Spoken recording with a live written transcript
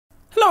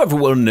Hello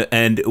everyone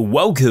and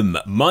welcome.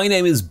 My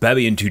name is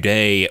Babby and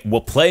today we're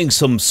playing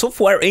some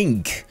Software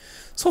Inc.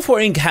 Software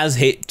Inc. has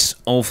hit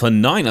Alpha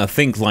 9 I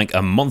think like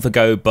a month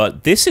ago,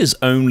 but this is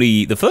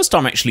only the first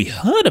time I actually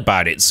heard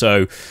about it,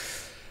 so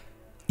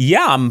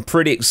yeah, I'm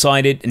pretty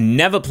excited.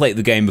 Never played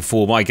the game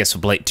before, well, I guess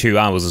I'll play it 2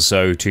 hours or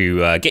so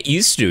to get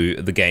used to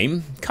the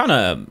game, kind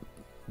of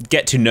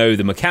get to know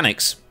the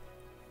mechanics.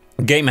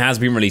 The game has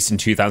been released in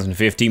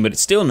 2015, but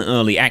it's still in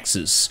early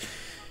access.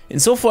 In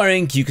Software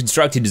Inc., you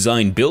construct and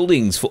design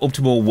buildings for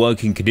optimal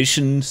working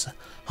conditions,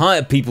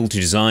 hire people to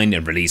design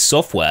and release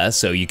software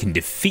so you can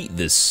defeat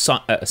the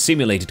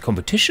simulated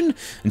competition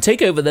and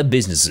take over their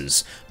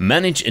businesses,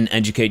 manage and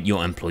educate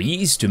your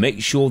employees to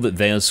make sure that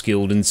they are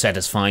skilled and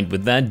satisfied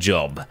with their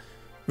job.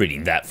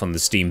 Reading that from the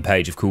Steam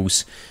page, of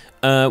course.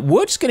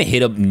 We're just going to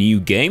hit up new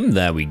game,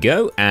 there we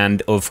go,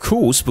 and of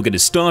course we're going to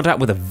start out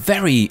with a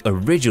very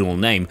original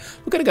name.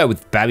 We're going to go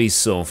with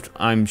Babbysoft.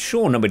 I'm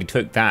sure nobody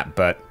took that,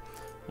 but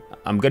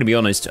I'm going to be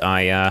honest,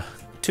 I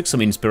took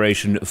some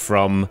inspiration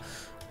from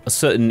a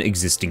certain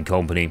existing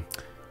company.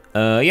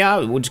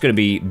 Yeah, we're just going to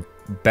be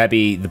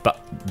Babby the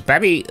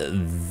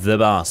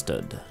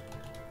Bastard.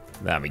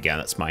 There we go,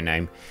 that's my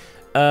name.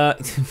 I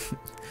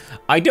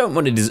don't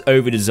want to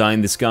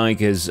over-design this guy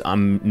because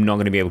I'm not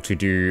going to be able to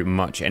do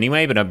much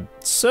anyway, but I'm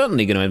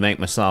certainly going to make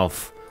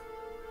myself,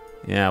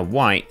 yeah,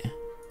 white.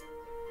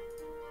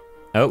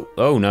 Oh,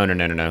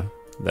 no.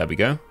 There we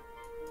go.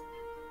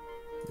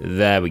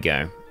 There we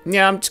go.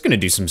 Yeah, I'm just gonna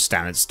do some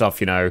standard stuff,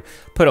 you know,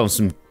 put on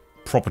some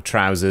proper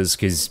trousers,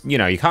 because you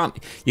know you can't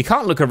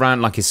look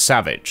around like a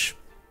savage,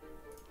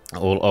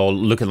 or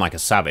looking like a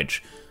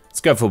savage. Let's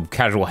go for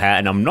casual hair,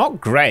 and I'm not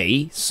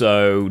grey,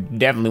 so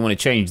definitely want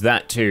to change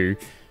that too.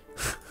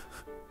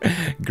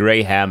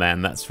 Grey hair,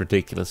 man, that's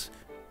ridiculous.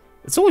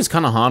 It's always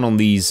kind of hard on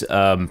these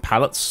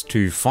palettes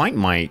to find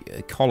my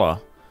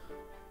collar.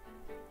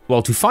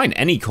 Well, to find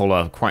any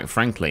collar, quite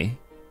frankly.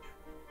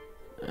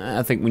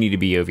 I think we need to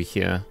be over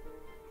here.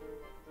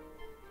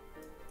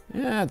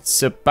 Yeah,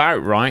 it's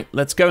about right.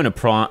 Let's go and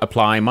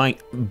apply. My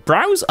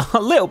brows are a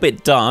little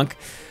bit dark,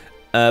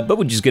 but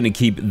we're just going to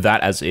keep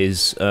that as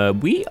is.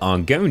 We are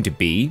going to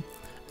be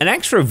an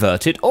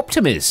extroverted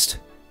optimist.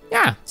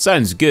 Yeah,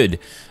 sounds good.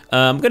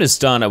 I'm going to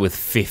start out with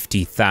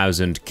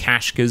 50,000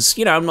 cash, because,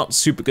 you know, I'm not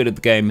super good at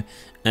the game,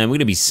 and we're going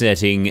to be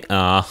setting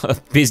a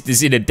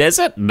business in a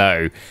desert?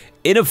 No,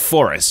 in a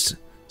forest.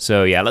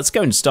 So yeah, let's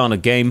go and start a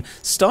game,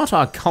 start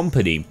our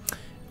company.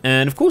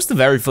 And of course, the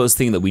very first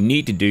thing that we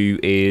need to do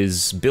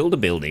is build a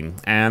building.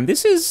 And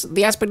this is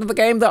the aspect of the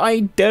game that I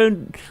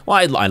don't,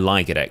 well, I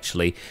like it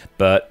actually,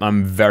 but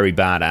I'm very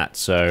bad at,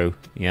 so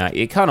yeah,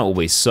 it kind of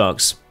always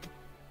sucks.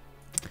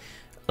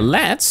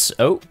 Let's,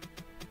 oh,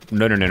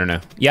 no.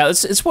 Yeah,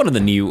 it's one of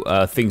the new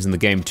things in the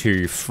game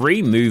too,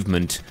 free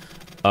movement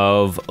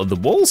of the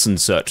walls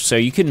and such. So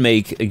you can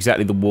make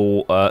exactly the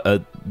wall,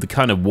 the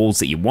kind of walls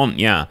that you want,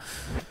 yeah.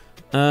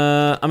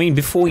 I mean,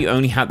 before you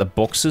only had the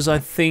boxes, I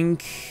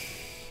think.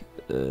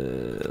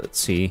 Let's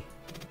see.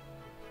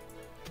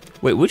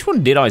 Wait, which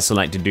one did I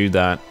select to do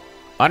that?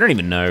 I don't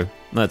even know.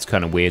 That's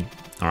kind of weird.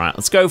 All right,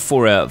 let's go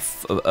for a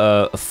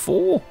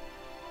 4.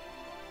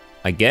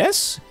 I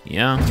guess.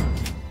 Yeah.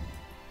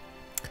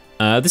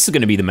 This is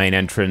going to be the main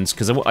entrance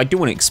because I do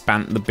want to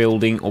expand the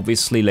building,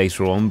 obviously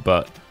later on.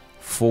 But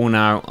for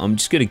now, I'm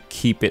just going to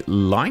keep it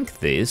like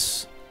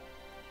this.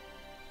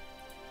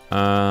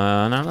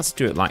 Now let's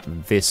do it like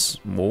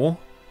this more.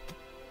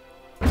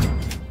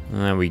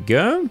 There we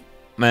go.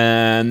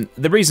 And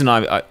the reason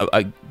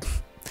I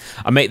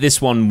make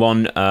this one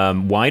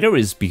wider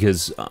is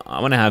because I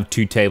want to have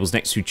 2 tables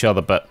next to each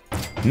other, but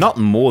not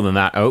more than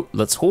that. Oh,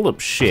 let's hold up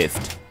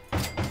shift.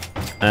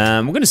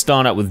 We're going to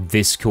start out with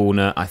this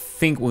corner. I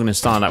think we're going to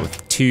start out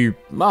with 2,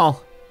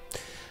 well,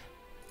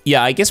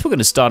 yeah, I guess we're going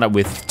to start out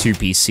with 2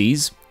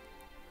 PCs.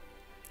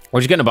 We're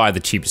just going to buy the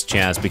cheapest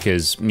chairs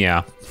because,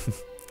 yeah,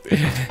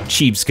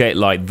 cheapskate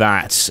like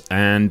that.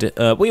 And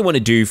what you want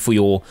to do for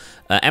your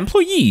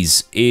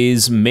employees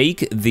is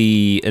make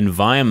the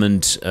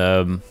environment,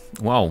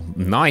 well,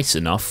 nice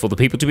enough for the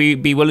people to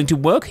be willing to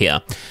work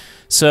here.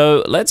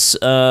 So let's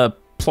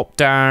plop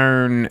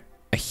down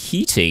a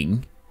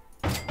heating.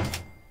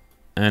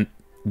 And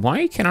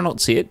why can I not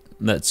see it?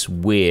 That's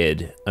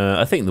weird.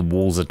 I think the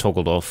walls are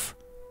toggled off.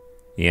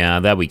 Yeah,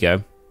 there we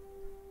go.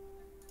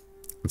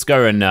 Let's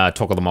go and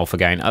toggle them off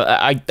again.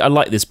 I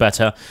like this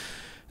better.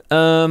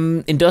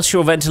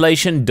 Industrial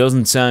ventilation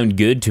doesn't sound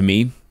good to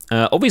me.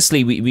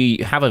 Obviously, we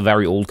have a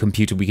very old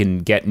computer. We can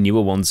get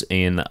newer ones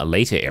in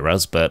later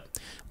eras, but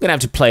we're gonna have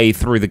to play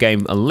through the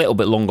game a little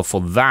bit longer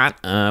for that.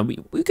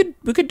 We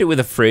could do with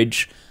a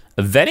fridge.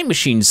 A vending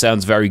machine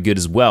sounds very good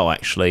as well,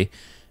 actually.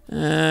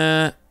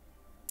 A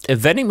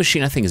vending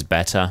machine, I think, is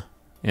better.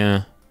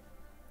 Yeah,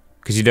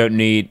 because you don't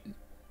need.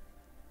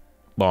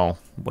 Well,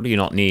 what do you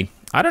not need?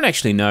 I don't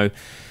actually know.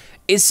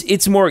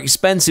 It's more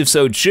expensive,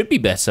 so it should be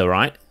better,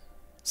 right?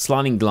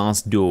 Sliding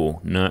glass door.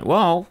 No,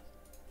 well,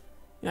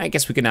 I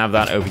guess we can have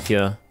that over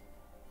here.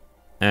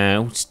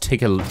 We'll just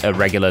take a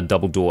regular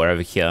double door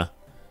over here.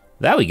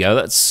 There we go.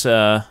 That's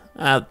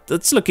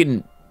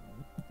looking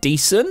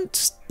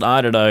decent.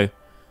 I don't know.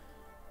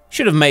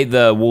 Should have made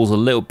the walls a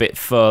little bit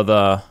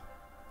further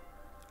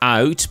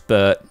out,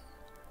 but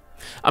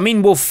I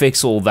mean, we'll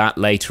fix all that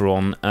later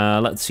on.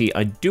 Let's see.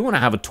 I do want to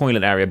have a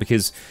toilet area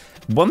because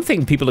one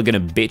thing people are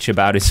going to bitch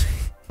about is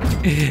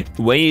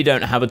when you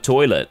don't have a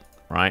toilet,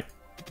 right?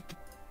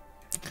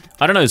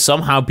 I don't know.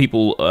 Somehow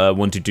people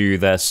want to do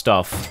their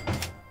stuff,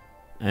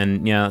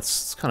 and yeah,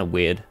 it's kind of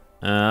weird.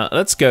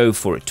 Let's go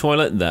for a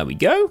toilet. There we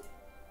go.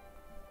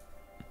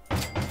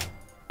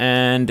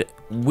 And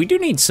we do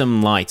need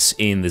some lights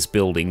in this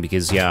building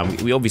because, yeah,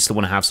 we obviously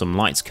want to have some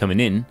lights coming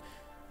in.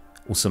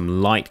 Or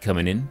some light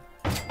coming in.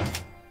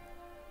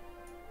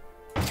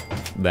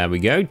 There we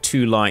go.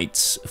 2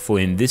 lights for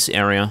in this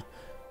area.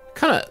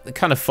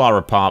 Kind of far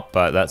apart,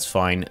 but that's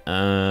fine.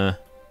 And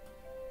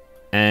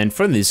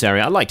from this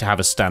area, I'd like to have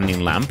a standing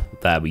lamp.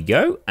 There we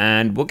go.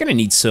 And we're going to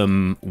need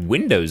some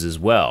windows as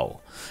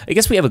well. I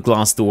guess we have a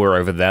glass door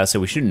over there, so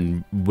we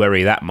shouldn't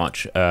worry that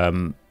much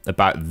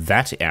about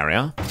that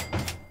area.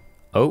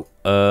 Oh,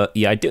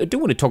 yeah, I do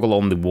want to toggle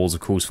on the walls, of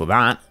course, for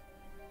that.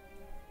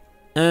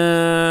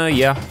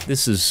 Yeah,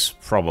 this is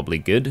probably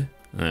good.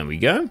 There we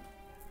go.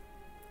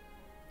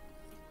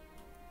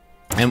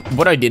 And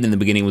what I did in the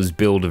beginning was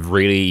build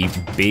really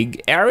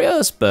big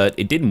areas, but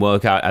it didn't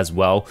work out as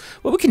well.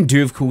 What we can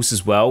do, of course,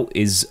 as well,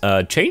 is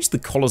change the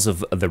colors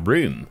of the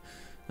room.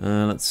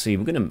 Let's see,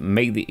 we're going to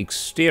make the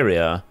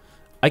exterior.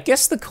 I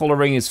guess the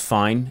coloring is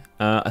fine.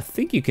 I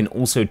think you can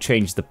also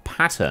change the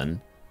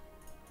pattern.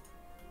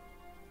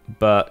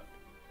 But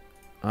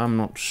I'm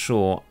not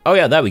sure. Oh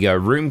yeah, there we go.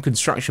 Room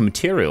construction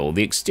material.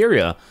 The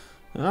exterior.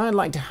 I'd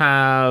like to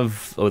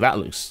have. Oh, that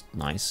looks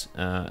nice.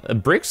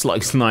 Bricks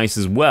looks nice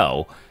as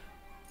well.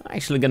 I'm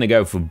actually gonna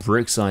go for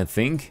bricks, I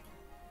think.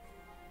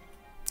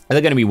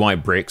 They're gonna be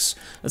white bricks.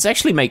 Let's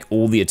actually make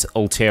all the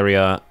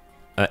exterior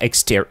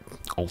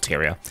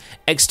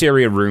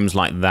rooms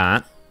like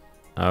that.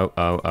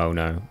 Oh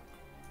no.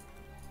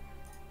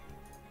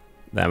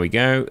 There we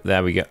go.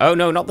 There we go. Oh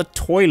no, not the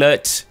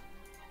toilet.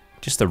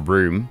 Just the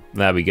room.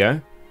 There we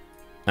go.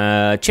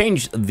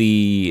 Change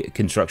the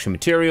construction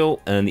material,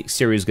 and the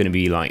exterior is going to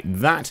be like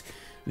that.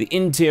 The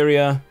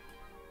interior.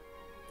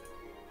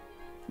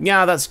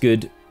 Yeah, that's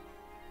good.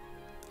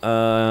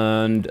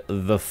 And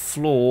the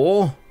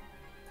floor.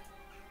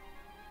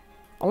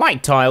 I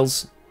like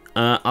tiles.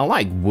 I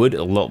like wood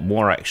a lot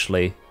more,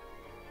 actually.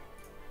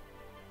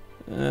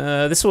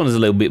 This one is a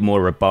little bit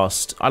more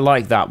robust. I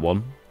like that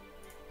one.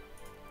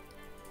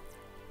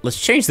 Let's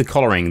change the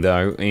coloring,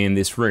 though, in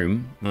this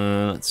room.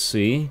 Let's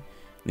see.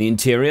 The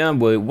interior,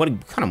 we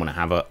kind of want to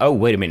have a... Oh,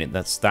 wait a minute,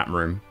 that's that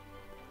room.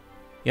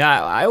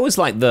 Yeah, I always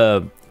like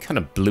the kind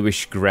of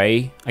bluish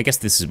grey. I guess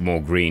this is more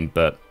green,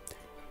 but...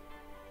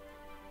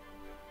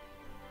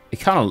 It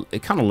kind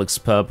of looks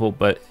purple,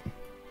 but...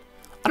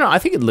 I don't know, I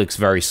think it looks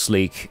very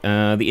sleek.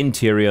 The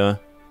interior...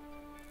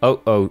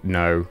 Oh,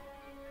 no.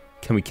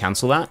 Can we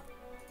cancel that?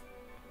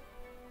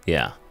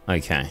 Yeah,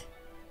 okay.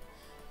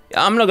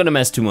 I'm not going to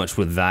mess too much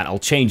with that. I'll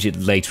change it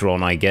later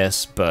on, I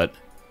guess, but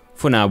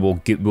for now we'll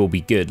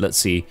be good. Let's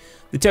see.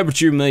 The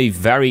temperature may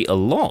vary a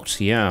lot,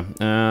 yeah.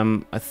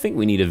 I think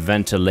we need a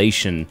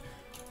ventilation.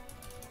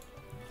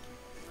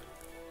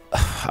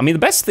 I mean, the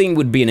best thing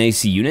would be an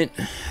AC unit.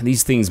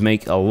 These things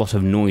make a lot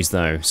of noise,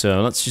 though,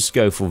 so let's just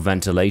go for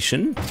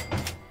ventilation.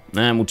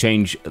 And we'll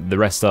change the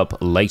rest up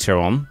later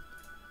on.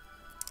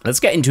 Let's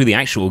get into the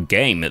actual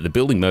game. The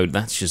building mode,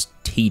 that's just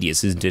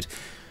tedious, isn't it?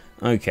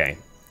 Okay.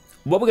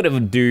 What we're going to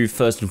do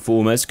first and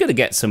foremost, going to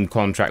get some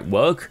contract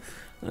work.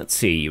 Let's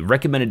see,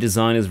 recommended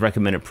designers,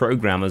 recommended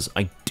programmers.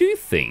 I do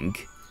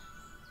think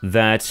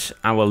that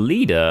our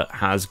leader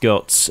has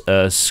got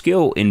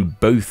skill in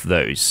both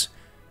those.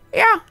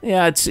 Yeah,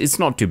 it's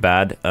not too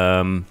bad.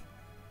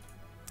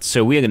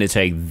 So we're going to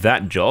take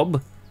that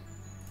job.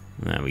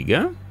 There we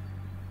go.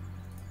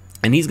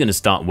 And he's going to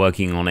start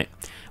working on it.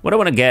 What I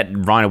want to get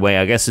right away,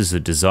 I guess, is a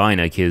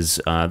designer,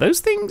 because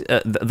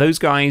those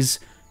guys...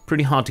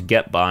 pretty hard to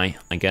get by,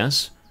 I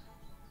guess.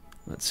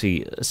 Let's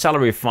see, a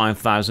salary of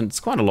 5,000. It's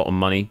quite a lot of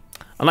money.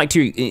 I'd like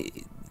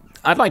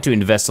to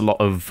invest a lot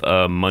of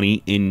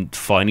money in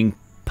finding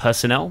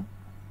personnel.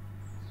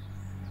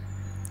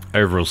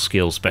 Overall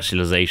skill,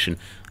 specialization.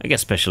 I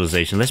guess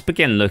specialization. Let's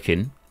begin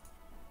looking.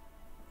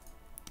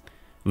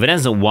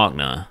 Vanessa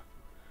Wagner.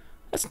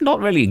 That's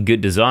not really a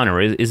good designer,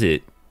 is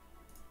it?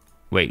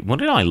 Wait, what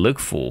did I look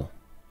for?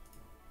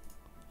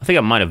 I think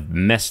I might have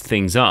messed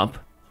things up.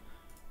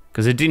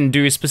 Because it didn't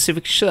do a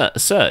specific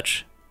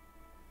search.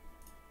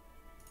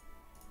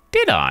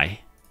 Did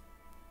I?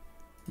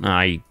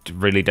 I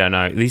really don't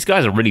know. These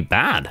guys are really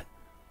bad.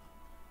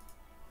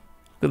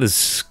 Look at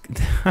this.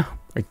 Oh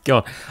my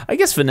god. I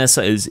guess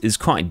Vanessa is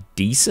quite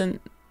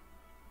decent.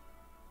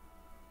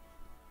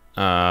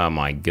 Oh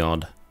my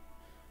god.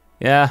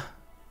 Yeah.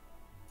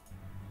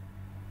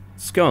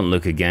 Let's go and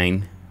look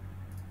again.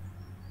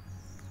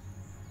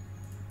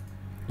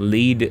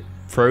 Lead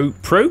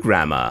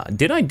programmer.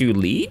 Did I do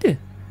lead?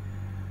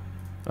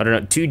 I don't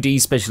know,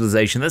 2D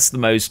specialization. That's the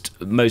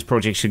most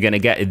projects you're gonna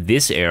get in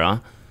this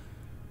era.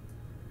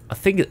 I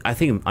think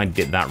I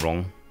did that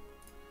wrong.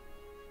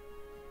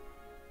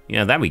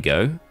 Yeah, there we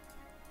go.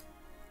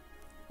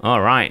 All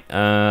right.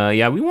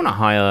 Yeah, we want to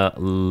hire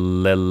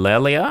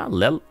Lelia.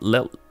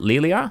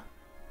 Lelia.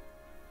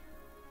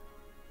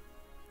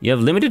 You have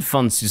limited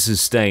funds to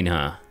sustain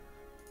her.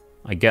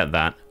 I get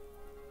that.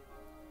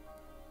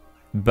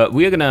 But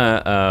we're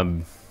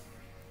gonna.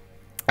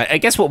 I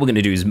guess what we're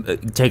gonna do is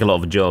take a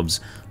lot of jobs.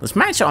 Let's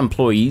match our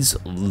employees.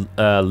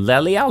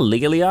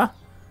 Lelia.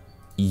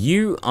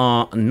 You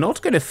are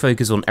not going to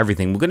focus on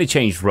everything. We're going to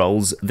change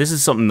roles. This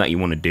is something that you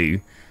want to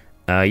do.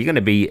 You're going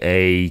to be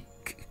a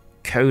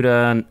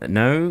coder.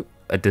 No.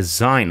 A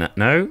designer.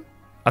 No.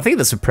 I think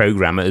that's a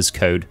programmer as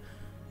code.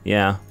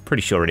 Yeah,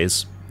 pretty sure it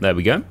is. There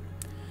we go.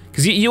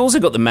 Because you also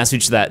got the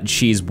message that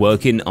she's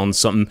working on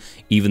something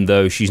even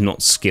though she's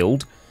not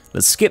skilled.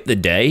 Let's skip the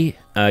day.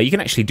 You can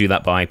actually do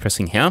that by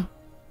pressing here.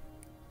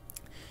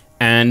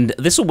 And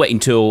this will wait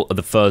until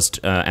the first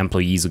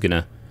employees are going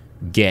to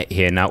get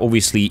here. Now,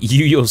 obviously,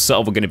 you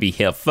yourself are going to be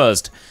here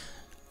first.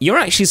 You're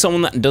actually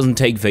someone that doesn't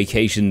take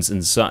vacations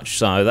and such,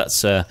 so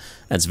that's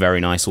very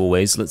nice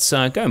always. Let's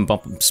go and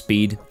bump up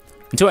speed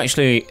until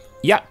actually,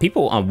 yeah,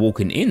 people are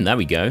walking in. There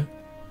we go.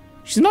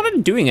 She's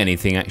not doing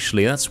anything,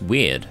 actually. That's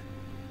weird.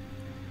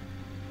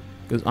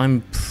 Because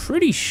I'm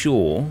pretty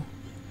sure...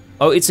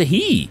 Oh, it's a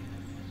he.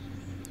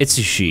 It's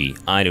a she.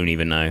 I don't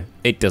even know.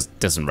 It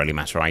doesn't really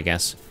matter, I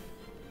guess.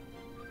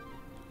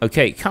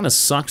 Okay, it kind of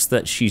sucks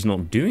that she's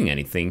not doing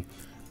anything.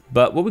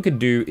 But what we could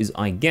do is,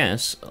 I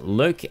guess,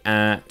 look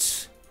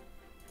at...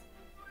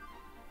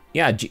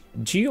 Yeah,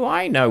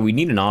 GUI? No, we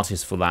need an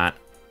artist for that.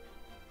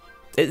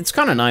 It's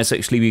kind of nice,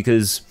 actually,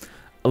 because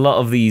a lot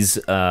of these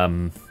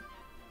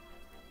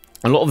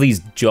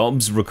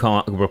jobs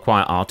require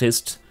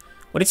artists.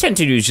 What I tend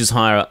to do is just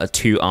hire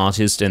two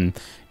artists and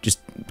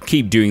just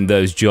keep doing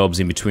those jobs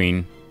in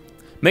between.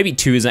 Maybe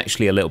two is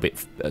actually a little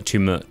bit too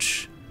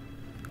much.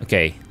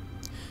 Okay.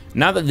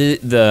 Now that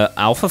the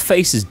alpha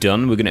face is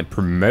done, we're going to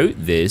promote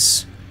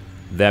this.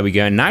 There we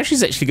go. Now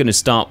she's actually going to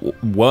start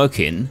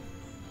working.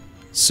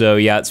 So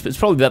yeah, it's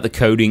probably that the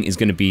coding is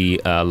going to be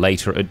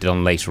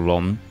done later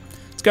on.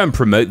 Let's go and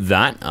promote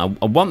that. I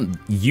want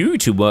you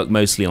to work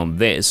mostly on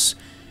this.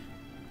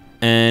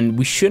 And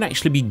we should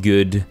actually be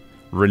good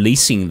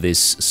releasing this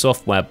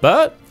software.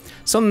 But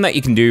something that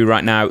you can do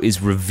right now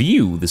is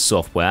review the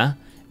software.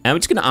 And we're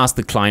just going to ask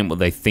the client what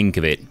they think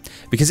of it.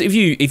 Because if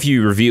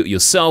you review it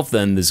yourself,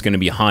 then there's going to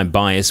be a high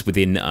bias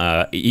within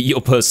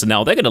your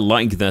personnel. They're going to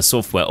like their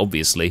software,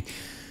 obviously.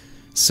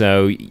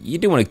 So you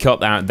do want to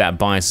cut out that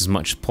bias as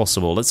much as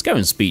possible. Let's go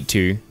and speak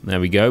to. There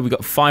we go. We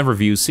got 5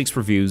 reviews, 6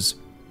 reviews.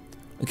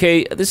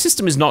 Okay, the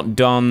system is not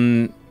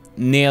done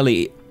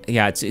nearly.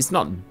 Yeah, it's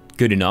not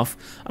good enough.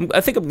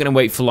 I think I'm going to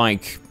wait for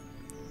like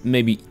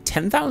maybe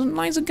 10,000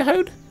 lines of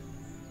code.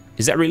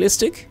 Is that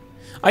realistic?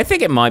 I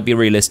think it might be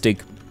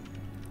realistic.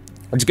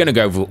 I'm just going to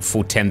go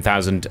for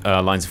 10,000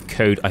 lines of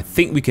code. I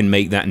think we can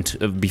make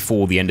that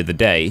before the end of the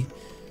day.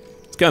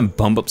 Let's go and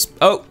bump up...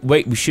 Oh,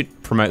 wait, we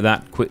should promote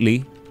that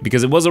quickly.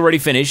 Because it was already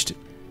finished.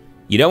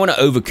 You don't want to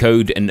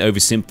overcode and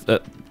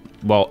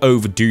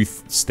overdo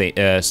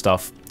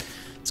stuff.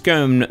 Let's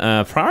go and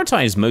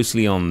prioritize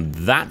mostly on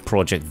that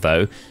project,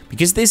 though.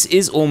 Because this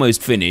is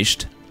almost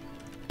finished.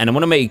 And I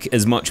want to make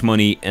as much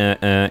money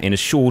in a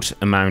short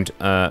amount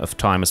of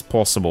time as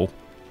possible.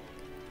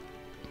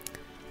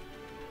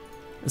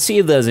 Let's see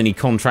if there's any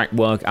contract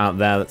work out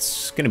there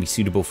that's going to be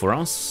suitable for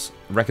us.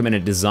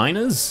 Recommended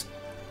designers,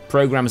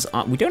 programmers.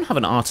 We don't have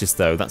an artist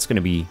though. That's going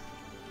to be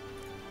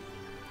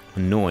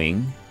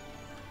annoying.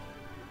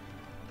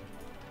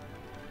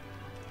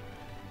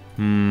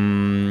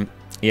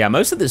 Yeah,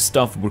 most of this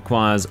stuff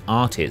requires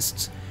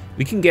artists.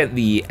 We can get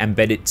the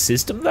embedded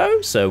system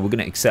though, so we're going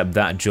to accept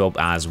that job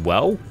as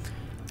well.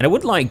 And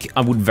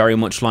I would very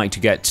much like to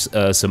get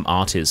some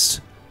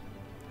artists.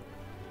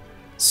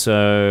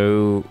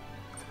 So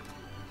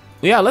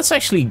yeah, let's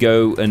actually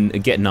go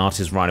and get an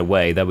artist right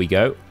away. There we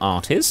go.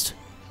 Artist.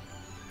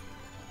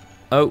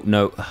 Oh,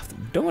 no.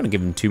 Don't want to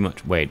give him too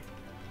much. Wait.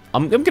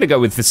 I'm going to go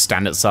with the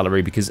standard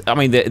salary because, I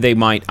mean, they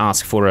might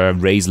ask for a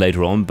raise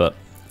later on, but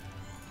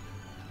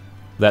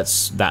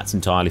that's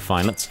entirely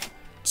fine. Let's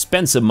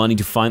spend some money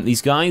to find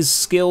these guys.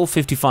 Skill,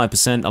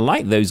 55%. I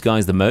like those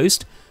guys the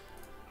most.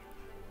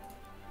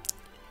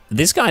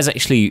 This guy's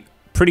actually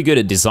pretty good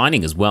at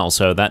designing as well,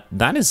 so that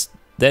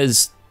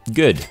is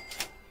good.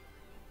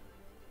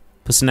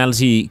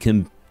 Personality,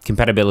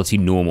 compatibility,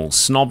 normal.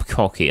 Snob,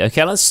 cocky.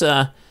 Okay, let's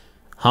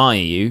hire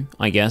you,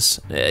 I guess.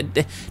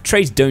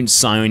 Traits don't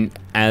sound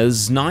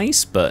as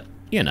nice, but,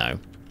 you know.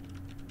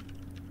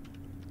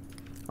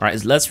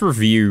 Alright, let's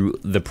review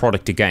the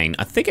product again.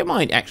 I think it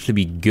might actually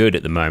be good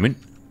at the moment.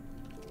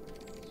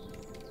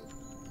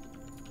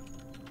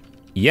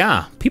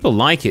 Yeah, people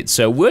like it,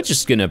 so we're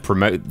just gonna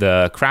promote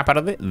the crap out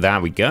of it.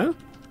 There we go.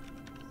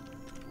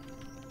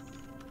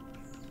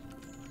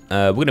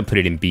 We're gonna put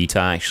it in beta,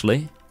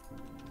 actually.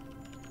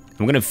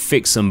 I'm gonna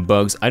fix some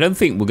bugs. I don't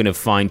think we're gonna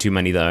find too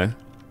many though.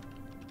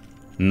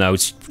 No,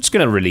 it's just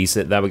gonna release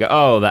it. There we go.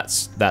 Oh,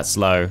 that's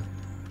low.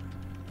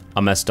 I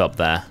messed up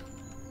there.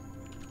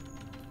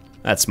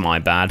 That's my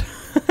bad.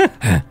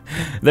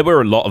 There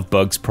were a lot of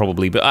bugs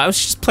probably, but I was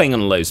just playing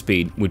on low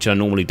speed, which I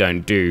normally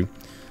don't do,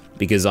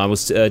 because I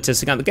was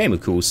testing out the game,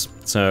 of course.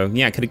 So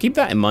yeah, can I keep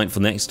that in mind for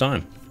next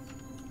time?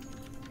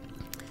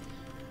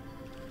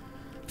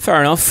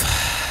 Fair enough.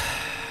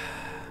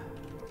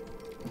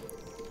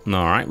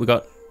 Alright, we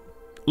got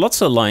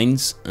lots of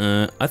lines.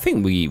 I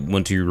think we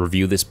want to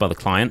review this by the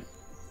client.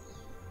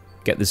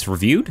 Get this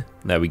reviewed.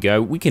 There we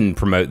go. We can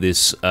promote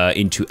this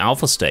into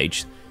alpha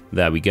stage.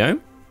 There we go.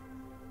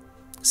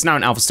 It's now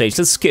an alpha stage.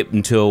 Let's skip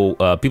until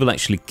people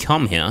actually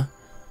come here.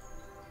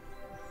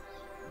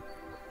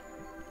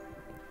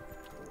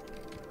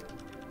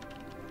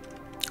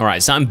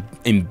 Alright, so I'm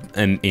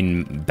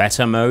in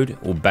beta mode,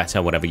 or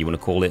beta, whatever you want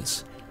to call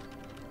it.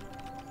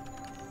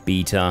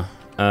 Beta.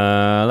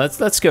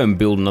 Let's go and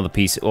build another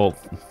PC, or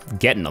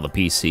get another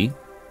PC.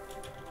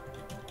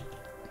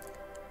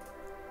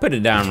 Put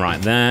it down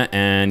right there,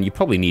 and you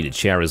probably need a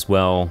chair as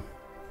well.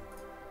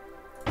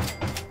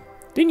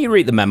 Didn't you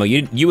read the memo?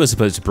 You were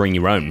supposed to bring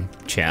your own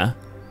chair.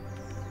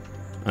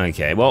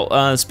 Okay,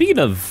 well, speaking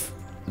of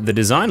the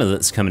designer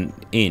that's coming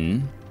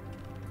in,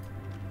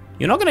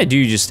 you're not gonna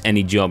do just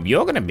any job.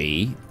 You're gonna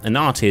be an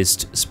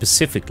artist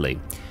specifically.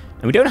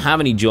 And we don't have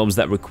any jobs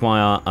that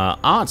require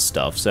art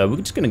stuff, so we're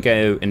just gonna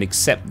go and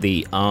accept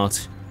the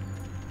art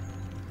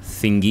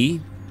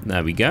thingy.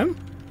 There we go.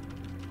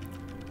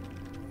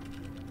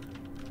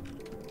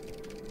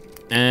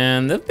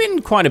 And there've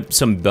been quite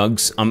some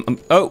bugs.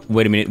 Oh,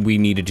 wait a minute, we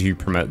needed to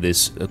promote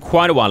this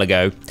quite a while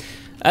ago.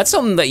 That's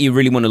something that you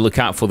really want to look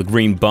out for, the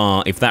green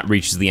bar. If that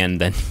reaches the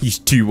end, then you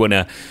do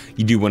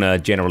wanna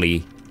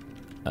generally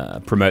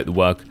promote the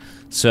work.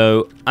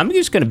 So I'm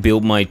just going to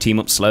build my team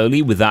up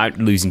slowly without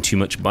losing too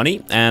much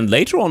money. And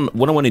later on,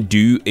 what I want to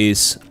do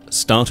is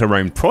start our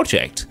own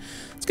project.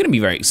 It's going to be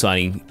very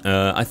exciting.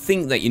 I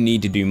think that you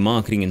need to do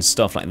marketing and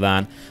stuff like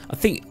that. I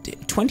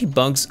think 20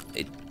 bugs.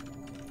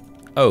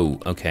 Oh,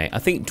 okay. I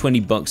think 20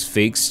 bugs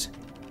fixed.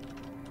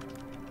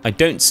 I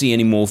don't see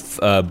any more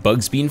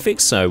bugs being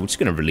fixed, so we're just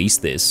going to release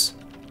this.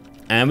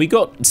 And we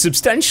got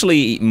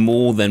substantially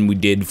more than we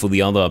did for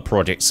the other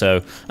project,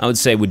 so I would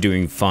say we're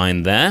doing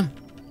fine there.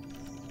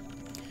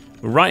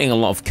 We're writing a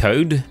lot of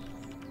code.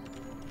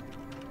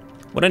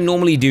 What I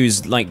normally do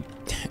is like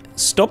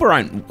stop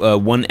around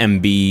 1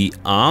 MB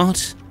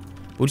art.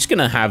 We're just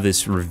gonna have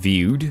this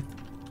reviewed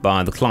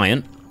by the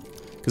client,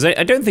 because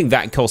I don't think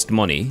that cost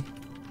money.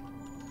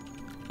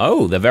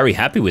 Oh, they're very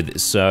happy with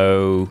it,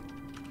 so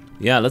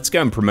yeah, let's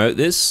go and promote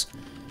this.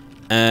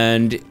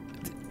 And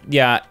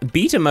yeah,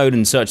 beta mode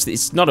and such,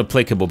 it's not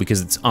applicable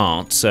because it's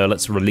art, so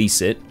let's release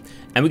it.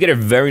 And we get a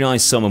very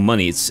nice sum of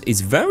money.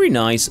 It's very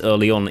nice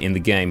early on in the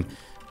game.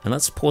 And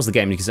let's pause the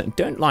game because I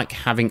don't like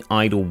having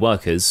idle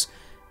workers.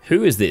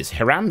 Who is this?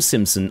 Hiram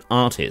Simpson,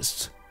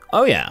 artist.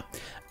 Oh yeah.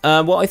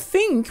 Well, I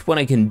think what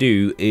I can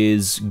do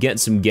is get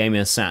some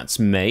gamer sats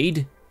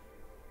made.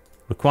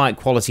 Required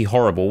quality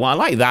horrible. Well, I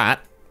like that.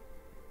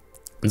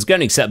 I'm just going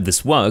to accept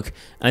this work.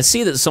 And I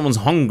see that someone's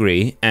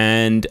hungry.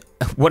 And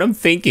what I'm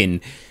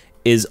thinking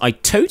is I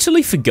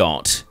totally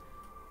forgot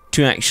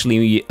to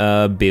actually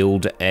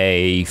build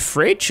a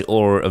fridge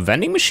or a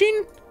vending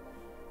machine.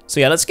 So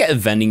yeah, let's get a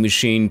vending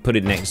machine, put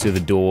it next to the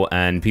door,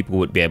 and people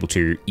would be able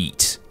to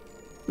eat.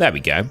 There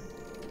we go.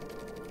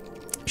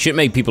 Should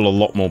make people a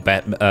lot more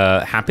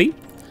happy.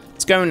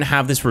 Let's go and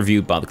have this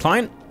reviewed by the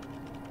client.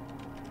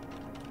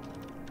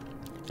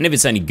 And if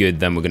it's any good,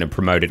 then we're going to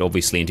promote it,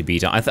 obviously, into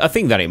beta. I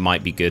think that it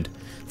might be good.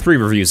 3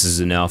 reviews is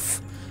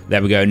enough.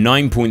 There we go,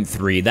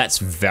 9.3. That's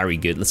very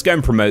good. Let's go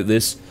and promote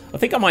this. I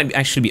think I might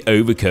actually be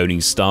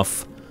overcoding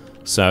stuff.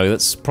 So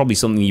that's probably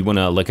something you want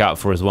to look out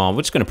for as well.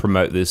 We're just going to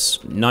promote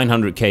this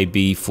 900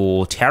 KB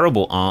for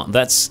terrible art.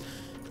 It's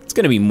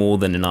going to be more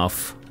than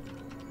enough.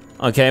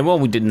 Okay, well,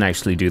 we didn't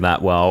actually do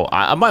that well.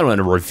 I might want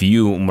to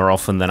review more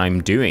often than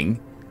I'm doing.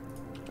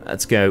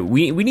 Let's go.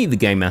 We need the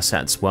game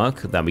assets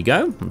work. There we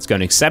go. Let's go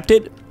and accept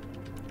it.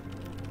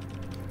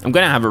 I'm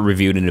going to have it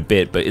reviewed in a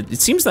bit, but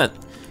it seems that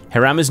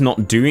Hiram is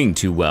not doing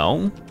too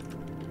well.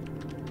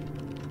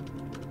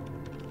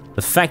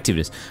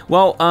 Effectiveness.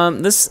 Well,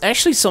 there's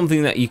actually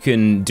something that you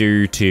can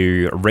do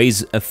to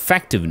raise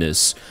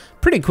effectiveness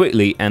pretty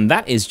quickly, and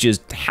that is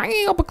just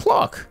hanging up a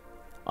clock.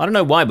 I don't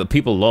know why, but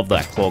people love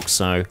that clock,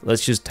 so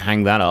let's just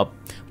hang that up.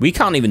 We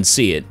can't even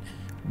see it,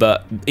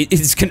 but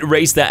it's going to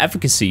raise their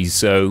efficacy,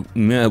 so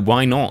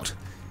why not?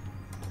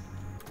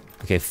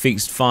 Okay,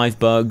 fixed 5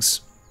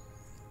 bugs.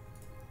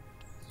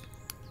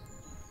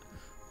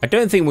 I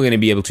don't think we're going to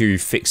be able to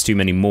fix too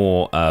many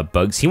more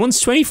bugs. He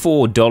wants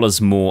 $24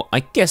 more.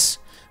 I guess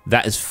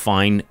that is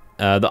fine.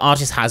 The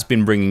artist has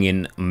been bringing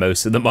in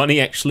most of the money,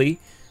 actually.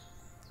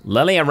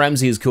 Lelia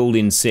Ramsey is called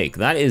in sick.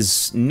 That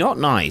is not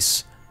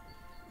nice.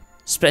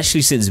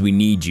 Especially since we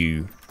need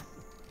you.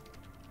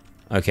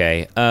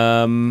 Okay,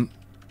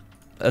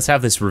 let's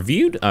have this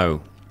reviewed.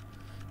 Oh.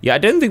 Yeah, I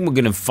don't think we're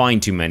going to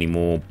find too many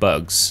more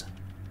bugs.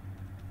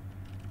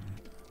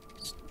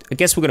 I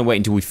guess we're going to wait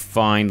until we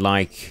find,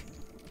 like...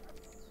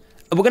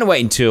 We're going to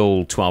wait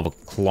until 12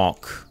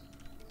 o'clock.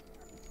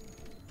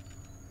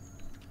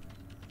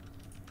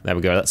 There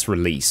we go, let's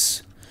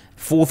release.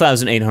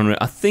 4,800.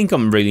 I think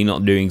I'm really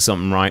not doing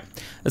something right.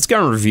 Let's go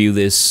and review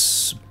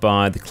this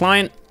by the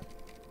client.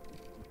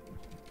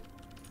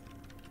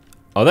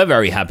 Oh, they're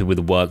very happy with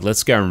the work.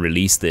 Let's go and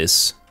release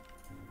this.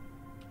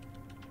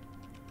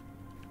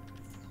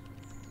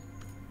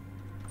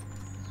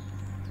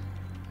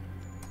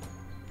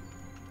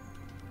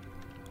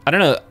 I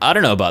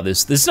don't know about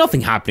this. There's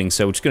nothing happening,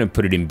 so we're just gonna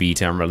put it in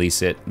beta and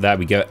release it. There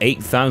we go,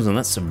 8,000,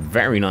 that's some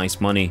very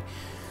nice money.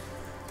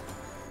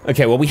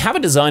 Okay, well, we have a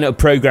designer, a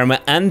programmer,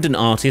 and an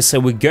artist,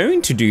 so we're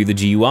going to do the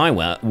GUI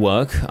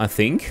work, I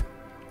think.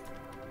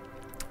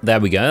 There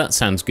we go, that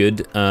sounds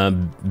good.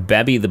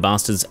 Bebby the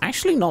Bastard's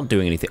actually not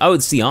doing anything. Oh,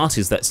 it's the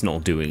artist that's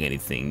not doing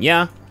anything.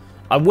 Yeah,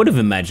 I would have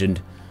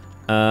imagined.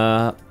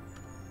 Because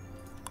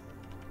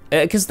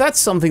that's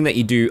something that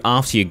you do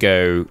after you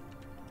go,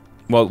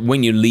 well,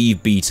 when you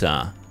leave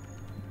beta.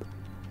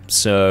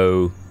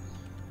 So,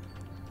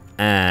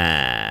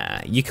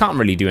 you can't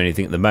really do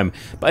anything at the moment.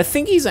 But I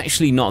think he's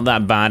actually not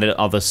that bad at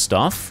other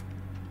stuff.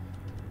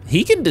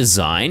 He can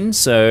design,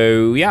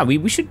 so yeah,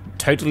 we should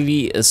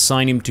totally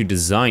assign him to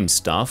design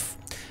stuff.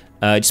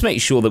 Just make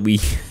sure that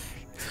we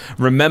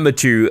remember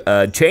to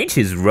change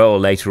his role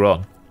later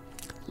on.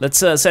 Let's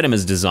set him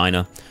as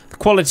designer. The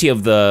quality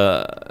of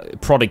the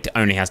product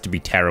only has to be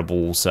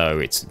terrible, so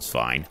it's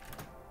fine.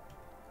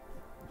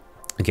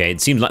 Okay,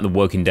 it seems like the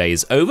working day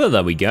is over.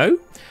 There we go.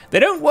 They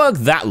don't work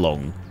that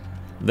long.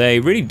 They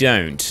really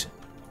don't.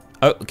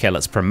 Oh, okay,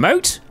 let's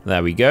promote.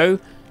 There we go.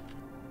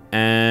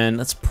 And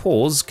let's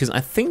pause, because I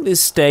think this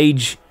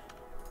stage...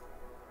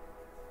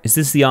 Is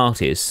this the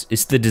artist?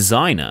 It's the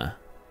designer.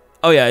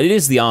 Oh yeah, it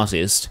is the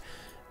artist.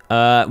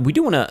 We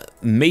do want to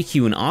make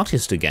you an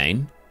artist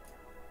again.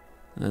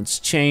 Let's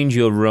change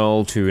your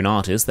role to an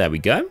artist. There we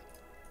go.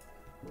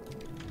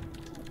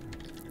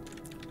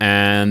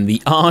 And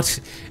the art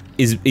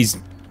is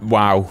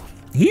wow.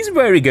 He's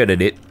very good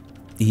at it.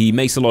 He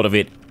makes a lot of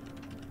it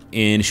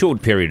in a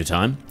short period of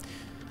time.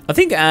 I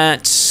think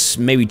at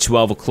maybe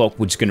 12 o'clock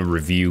we're just going to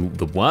review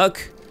the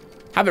work.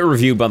 Have it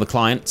reviewed by the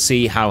client,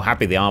 see how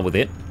happy they are with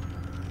it.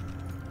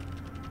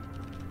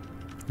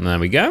 And there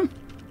we go.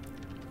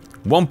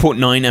 1.9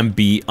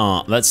 MB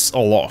art, that's a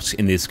lot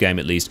in this game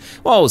at least.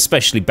 Well,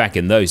 especially back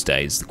in those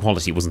days, the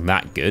quality wasn't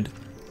that good.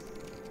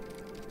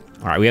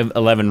 Alright, we have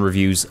 11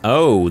 reviews.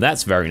 Oh,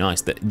 that's very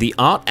nice. The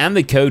art and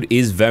the code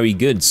is very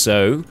good,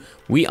 so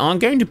we are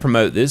going to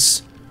promote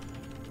this.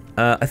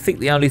 I think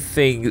the only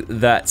thing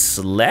that's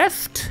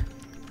left...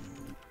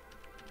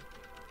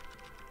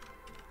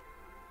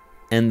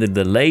 And the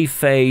delay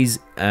phase,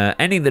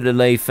 ending the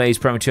delay phase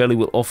prematurely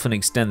will often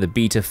extend the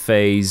beta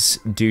phase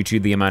due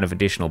to the amount of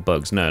additional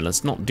bugs. No,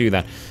 let's not do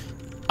that.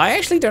 I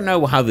actually don't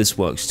know how this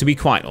works, to be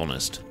quite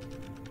honest.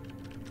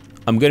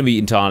 I'm going to be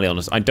entirely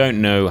honest. I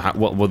don't know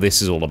what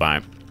this is all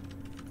about.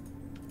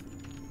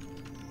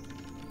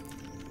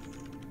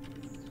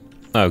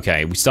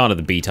 Okay, we started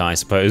the beta, I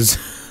suppose.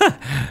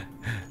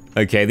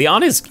 Okay, the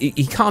artist,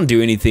 he can't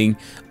do anything.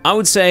 I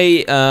would say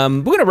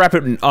we're going to wrap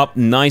it up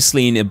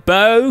nicely in a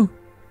bow.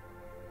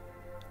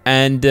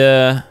 And,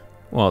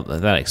 well,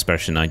 that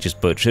expression I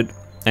just butchered.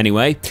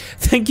 Anyway,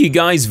 thank you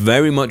guys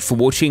very much for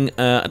watching.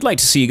 I'd like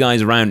to see you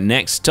guys around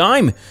next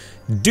time.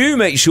 Do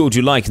make sure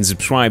to like and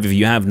subscribe if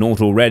you have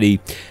not already.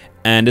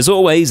 And as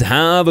always,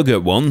 have a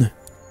good one.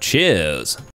 Cheers.